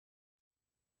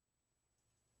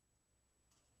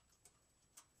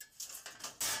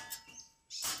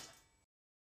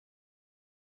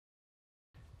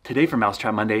Today for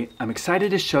Mousetrap Monday, I'm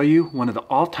excited to show you one of the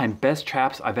all-time best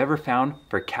traps I've ever found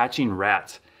for catching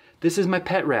rats. This is my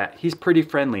pet rat. He's pretty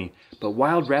friendly, but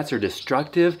wild rats are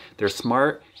destructive, they're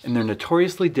smart, and they're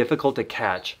notoriously difficult to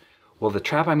catch. Well, the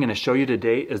trap I'm going to show you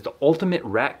today is the ultimate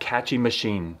rat catching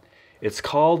machine. It's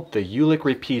called the Uhlik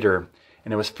Repeater,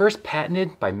 and it was first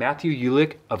patented by Matthew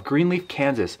Uhlik of Greenleaf,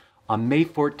 Kansas on May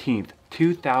 14th,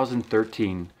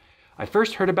 2013. I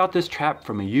first heard about this trap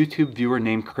from a YouTube viewer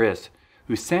named Chris,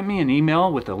 who sent me an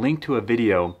email with a link to a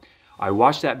video. I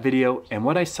watched that video and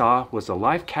what I saw was a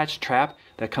live catch trap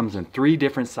that comes in 3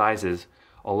 different sizes.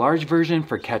 A large version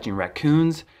for catching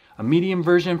raccoons, a medium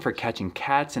version for catching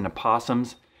cats and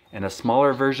opossums, and a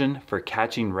smaller version for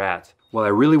catching rats. Well, I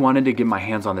really wanted to get my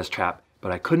hands on this trap,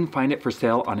 but I couldn't find it for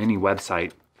sale on any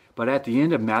website. But at the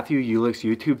end of Matthew Uhlik's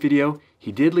YouTube video,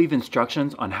 he did leave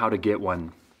instructions on how to get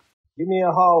one. Give me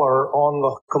a holler on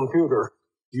the computer,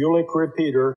 Uhlik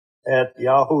Repeater at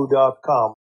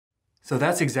yahoo.com. So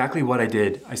that's exactly what I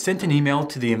did. I sent an email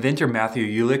to the inventor Matthew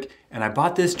Uhlik and I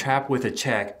bought this trap with a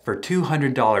check for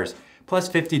 $200 plus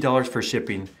 $50 for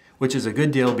shipping, which is a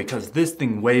good deal because this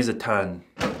thing weighs a ton.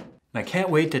 And I can't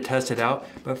wait to test it out,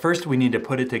 but first we need to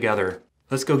put it together.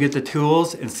 Let's go get the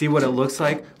tools and see what it looks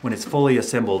like when it's fully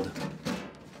assembled.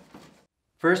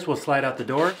 First we'll slide out the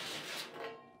door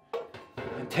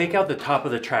and take out the top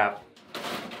of the trap.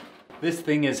 This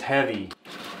thing is heavy.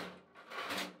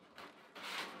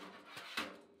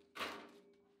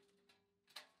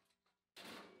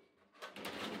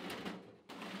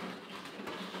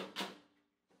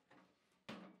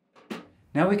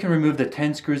 Now we can remove the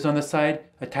 10 screws on the side,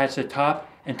 attach the top,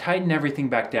 and tighten everything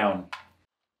back down.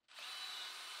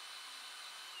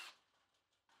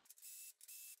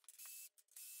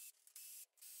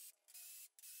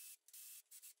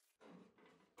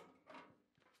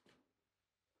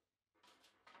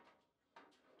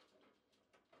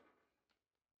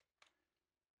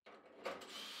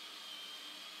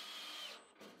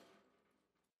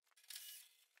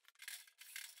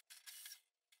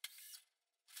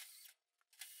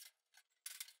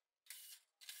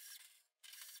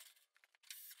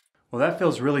 Well, that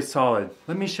feels really solid.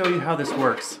 Let me show you how this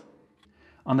works.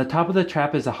 On the top of the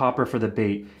trap is a hopper for the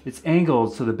bait. It's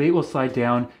angled so the bait will slide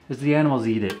down as the animals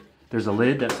eat it. There's a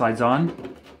lid that slides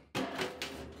on,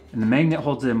 and the magnet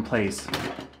holds it in place.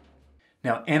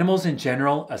 Now, animals in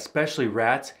general, especially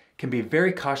rats, can be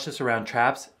very cautious around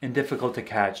traps and difficult to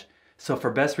catch. So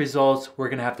for best results, we're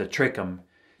gonna have to trick them.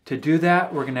 To do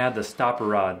that, we're gonna add the stopper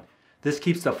rod. This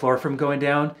keeps the floor from going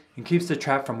down and keeps the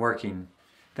trap from working.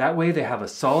 That way they have a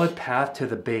solid path to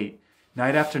the bait.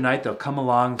 Night after night they'll come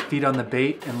along, feed on the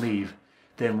bait, and leave.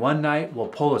 Then one night we'll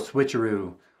pull a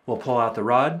switcheroo. We'll pull out the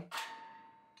rod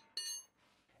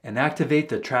and activate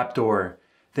the trap door.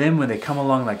 Then when they come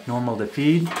along like normal to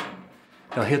feed,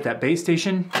 they'll hit that bait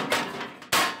station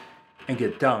and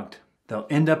get dunked. They'll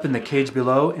end up in the cage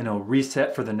below and it'll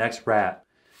reset for the next rat.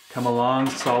 Come along,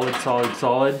 solid, solid,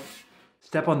 solid.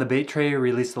 Step on the bait tray,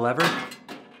 release the lever.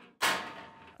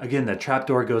 Again, the trap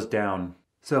door goes down.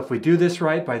 So if we do this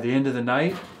right by the end of the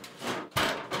night,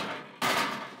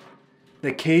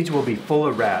 the cage will be full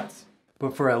of rats.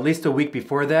 But for at least a week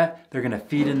before that, they're gonna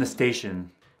feed in the station.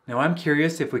 Now I'm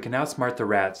curious if we can outsmart the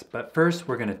rats, but first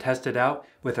we're gonna test it out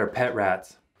with our pet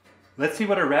rats. Let's see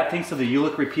what our rat thinks of the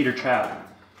Uhlik Repeater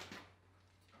trap.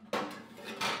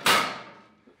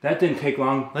 That didn't take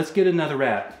long. Let's get another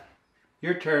rat.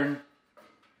 Your turn.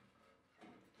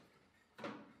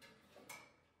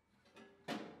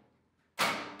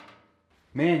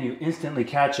 Man, you instantly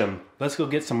catch them. Let's go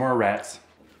get some more rats.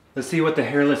 Let's see what the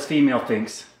hairless female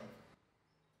thinks.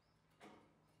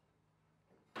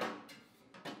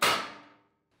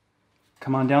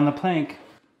 Come on down the plank.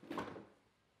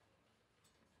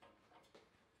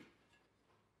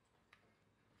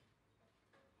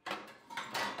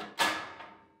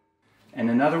 And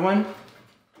another one.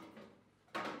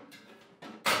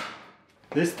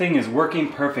 This thing is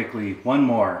working perfectly. One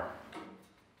more.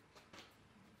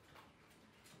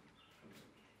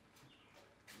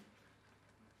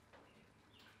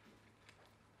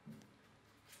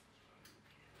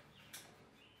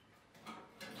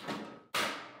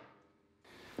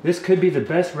 This could be the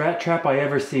best rat trap I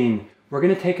ever seen. We're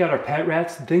gonna take out our pet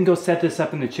rats, then go set this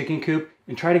up in the chicken coop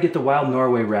and try to get the wild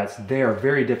Norway rats. They are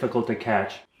very difficult to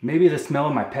catch. Maybe the smell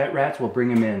of my pet rats will bring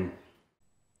them in.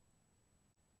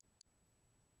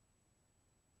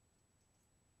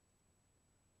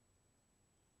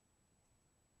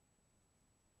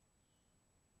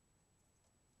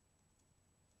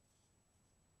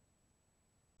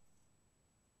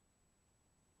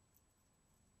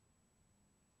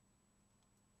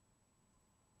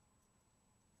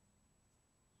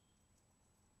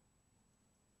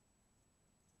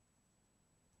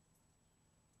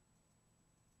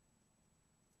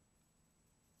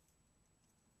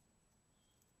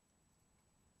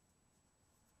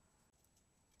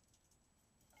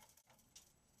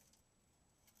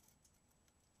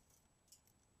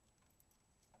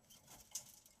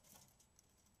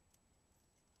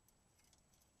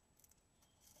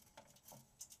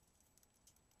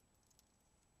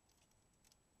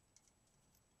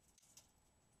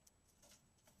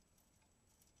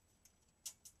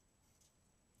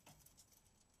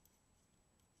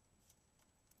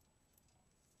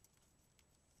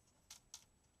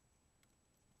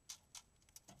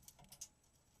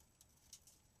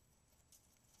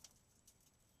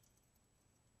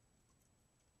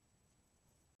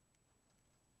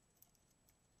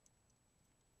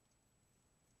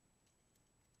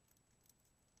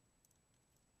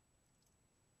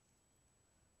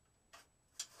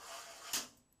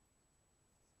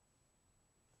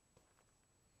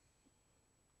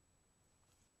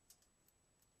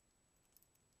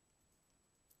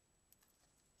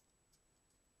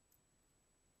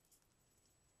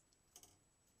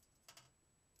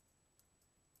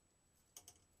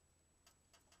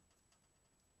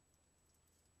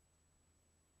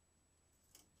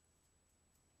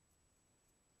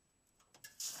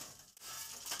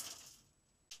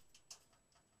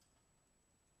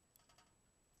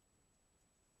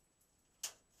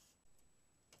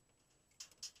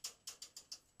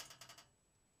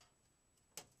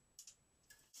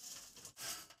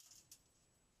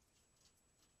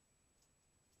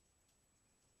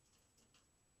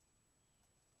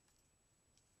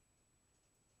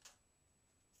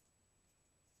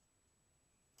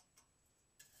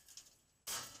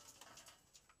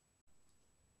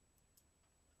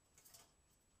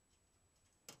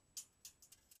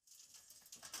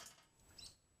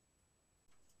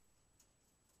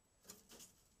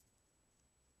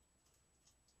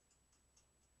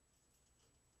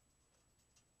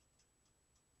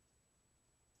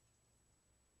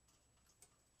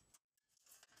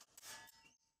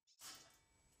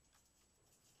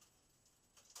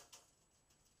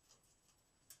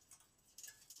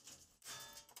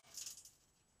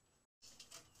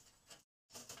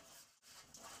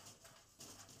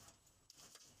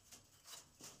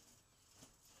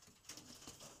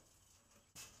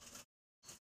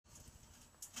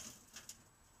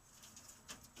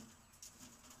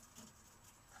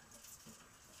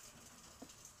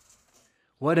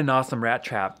 What an awesome rat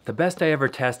trap. The best I ever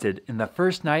tested. In the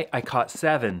first night, I caught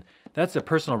 7. That's a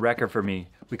personal record for me.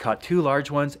 We caught 2 large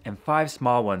ones and 5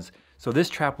 small ones. So this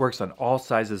trap works on all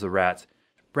sizes of rats.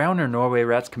 Brown or Norway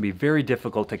rats can be very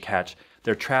difficult to catch.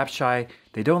 They're trap shy,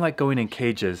 they don't like going in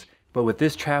cages. But with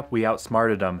this trap, we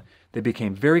outsmarted them. They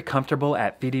became very comfortable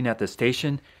at feeding at the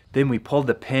station. Then we pulled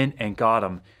the pin and got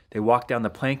them. They walk down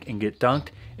the plank and get dunked,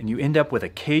 and you end up with a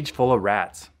cage full of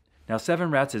rats. Now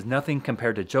 7 rats is nothing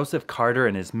compared to Joseph Carter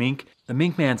and his mink. The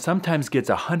mink man sometimes gets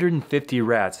 150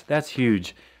 rats, that's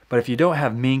huge. But if you don't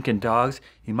have mink and dogs,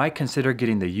 you might consider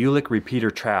getting the Uhlik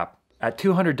Repeater trap. At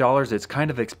 $200 it's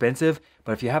kind of expensive,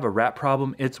 but if you have a rat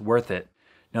problem, it's worth it.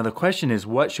 Now the question is,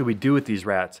 what should we do with these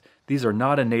rats? These are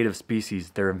not a native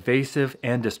species, they're invasive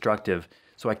and destructive,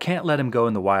 so I can't let them go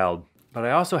in the wild. But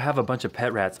I also have a bunch of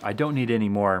pet rats, I don't need any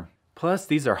more. Plus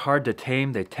these are hard to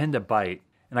tame, they tend to bite.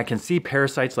 And I can see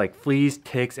parasites like fleas,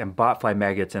 ticks, and botfly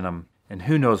maggots in them. And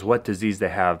who knows what disease they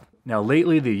have. Now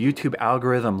lately the YouTube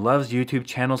algorithm loves YouTube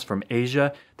channels from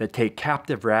Asia that take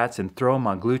captive rats and throw them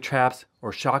on glue traps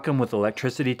or shock them with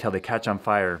electricity till they catch on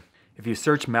fire. If you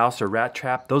search mouse or rat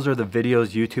trap, those are the videos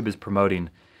YouTube is promoting.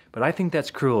 But I think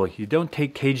that's cruel. You don't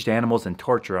take caged animals and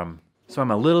torture them. So I'm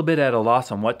a little bit at a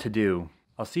loss on what to do.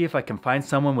 I'll see if I can find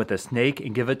someone with a snake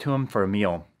and give it to them for a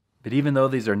meal. But even though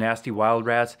these are nasty wild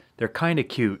rats, they're kinda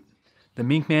cute. The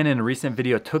mink man in a recent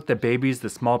video took the babies, the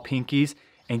small pinkies,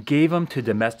 and gave them to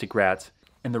domestic rats.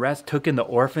 And the rats took in the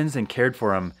orphans and cared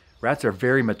for them. Rats are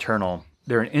very maternal.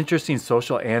 They're an interesting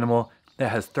social animal that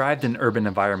has thrived in urban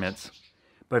environments.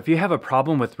 But if you have a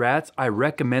problem with rats, I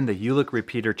recommend the Uhlik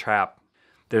Repeater trap.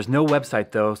 There's no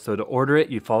website though, so to order it,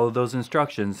 you follow those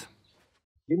instructions.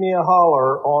 Give me a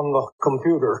holler on the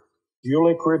computer,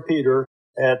 Uhlik Repeater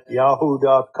at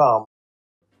yahoo.com.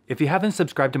 If you haven't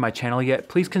subscribed to my channel yet,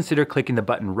 please consider clicking the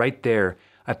button right there.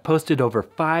 I've posted over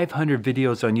 500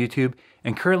 videos on YouTube,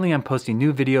 and currently I'm posting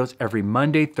new videos every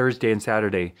Monday, Thursday, and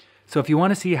Saturday. So if you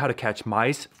want to see how to catch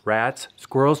mice, rats,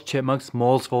 squirrels, chipmunks,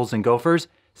 moles, voles, and gophers,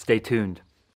 stay tuned.